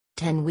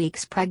10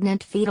 weeks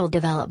pregnant fetal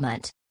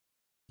development.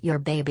 Your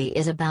baby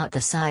is about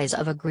the size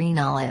of a green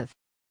olive.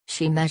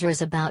 She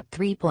measures about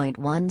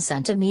 3.1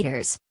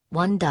 centimeters,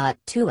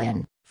 1.2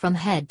 in, from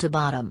head to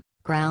bottom,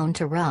 crown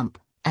to rump,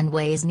 and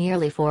weighs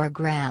nearly 4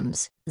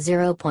 grams,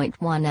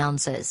 0.1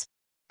 ounces.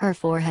 Her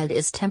forehead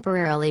is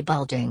temporarily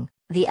bulging,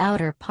 the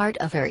outer part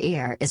of her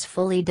ear is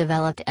fully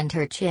developed and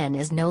her chin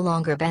is no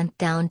longer bent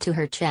down to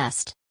her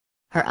chest.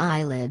 Her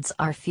eyelids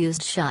are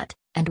fused shut,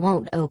 and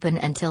won't open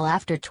until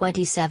after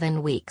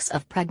 27 weeks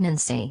of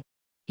pregnancy.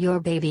 Your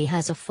baby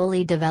has a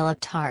fully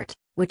developed heart,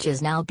 which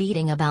is now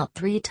beating about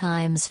 3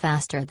 times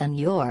faster than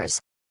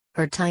yours.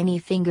 Her tiny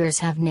fingers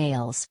have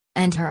nails,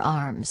 and her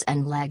arms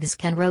and legs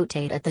can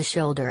rotate at the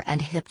shoulder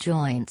and hip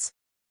joints.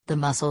 The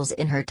muscles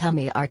in her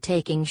tummy are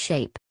taking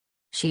shape.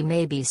 She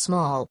may be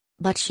small,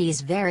 but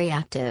she's very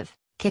active,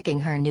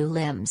 kicking her new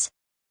limbs.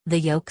 The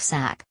yolk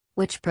sac,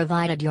 which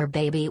provided your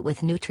baby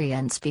with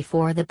nutrients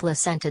before the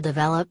placenta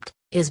developed,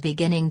 is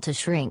beginning to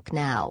shrink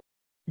now.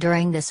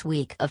 During this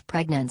week of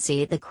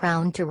pregnancy, the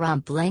crown to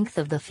rump length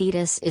of the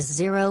fetus is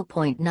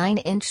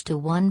 0.9 inch to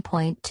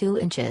 1.2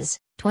 inches,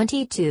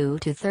 22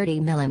 to 30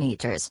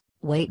 millimeters,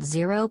 weight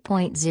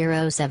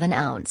 0.07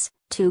 ounce,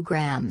 2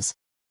 grams.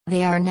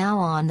 They are now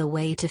on the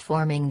way to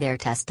forming their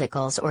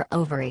testicles or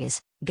ovaries,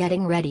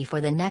 getting ready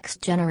for the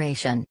next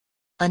generation.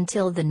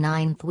 Until the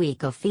 9th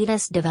week of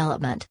fetus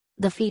development,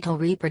 the fetal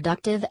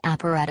reproductive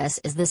apparatus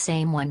is the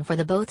same one for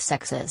the both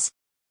sexes.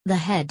 The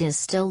head is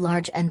still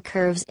large and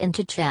curves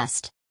into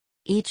chest.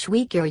 Each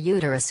week your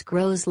uterus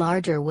grows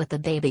larger with the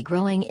baby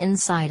growing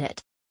inside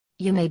it.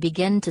 You may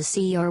begin to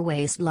see your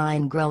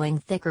waistline growing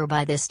thicker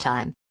by this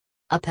time.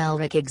 A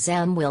pelvic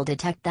exam will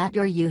detect that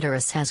your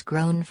uterus has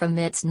grown from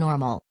its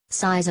normal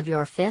size of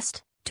your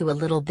fist to a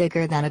little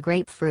bigger than a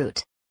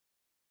grapefruit.